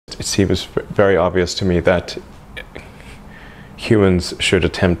seems very obvious to me that humans should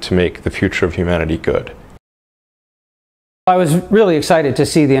attempt to make the future of humanity good. I was really excited to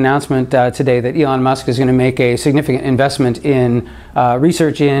see the announcement today that Elon Musk is going to make a significant investment in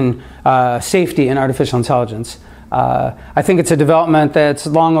research in safety in artificial intelligence. I think it's a development that's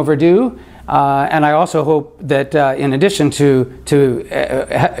long overdue, and I also hope that in addition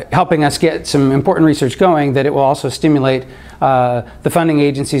to helping us get some important research going, that it will also stimulate the funding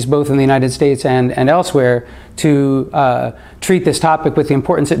agencies both in the United States and elsewhere to treat this topic with the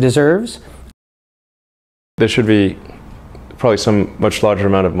importance it deserves. There should be probably some much larger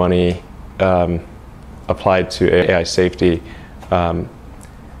amount of money applied to AI safety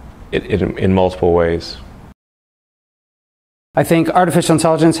in multiple ways. I think artificial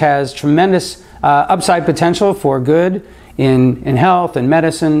intelligence has tremendous upside potential for good in health and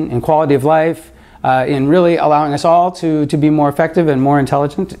medicine, in quality of life, in really allowing us all to be more effective and more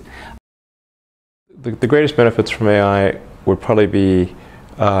intelligent. The greatest benefits from AI would probably be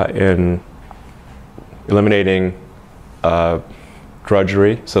in eliminating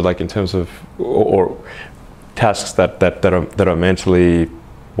drudgery, so like in terms of or tasks that are mentally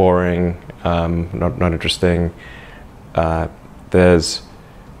boring, not interesting. There's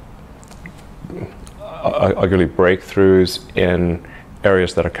arguably breakthroughs in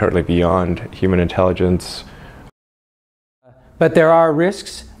areas that are currently beyond human intelligence. But there are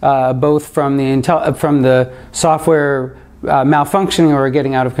risks, both from the software malfunctioning or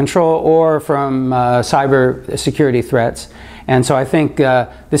getting out of control, or from cyber security threats. And so I think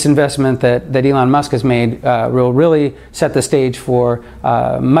this investment that Elon Musk has made will really set the stage for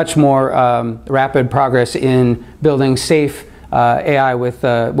much more rapid progress in building safe AI with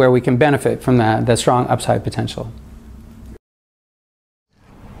where we can benefit from the strong upside potential.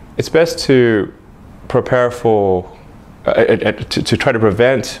 It's best to prepare for, to try to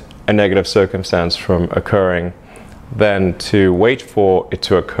prevent a negative circumstance from occurring than to wait for it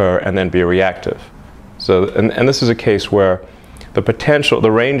to occur and then be reactive. So, and this is a case where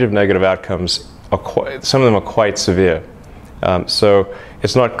the range of negative outcomes some of them are quite severe. So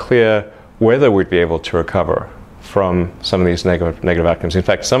it's not clear whether we'd be able to recover from some of these negative outcomes. In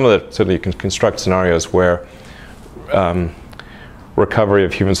fact, certainly you can construct scenarios where recovery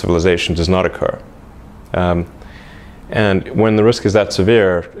of human civilization does not occur. And when the risk is that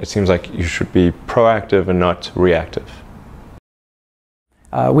severe, it seems like you should be proactive and not reactive.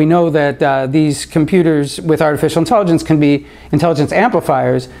 We know that these computers with artificial intelligence can be intelligence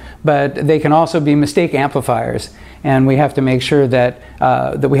amplifiers, but they can also be mistake amplifiers. And we have to make sure that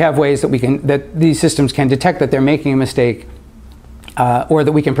we have ways that these systems can detect that they're making a mistake, or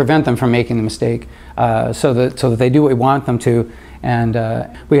that we can prevent them from making the mistake, so that they do what we want them to, and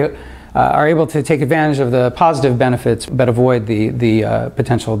we are able to take advantage of the positive benefits but avoid the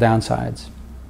potential downsides.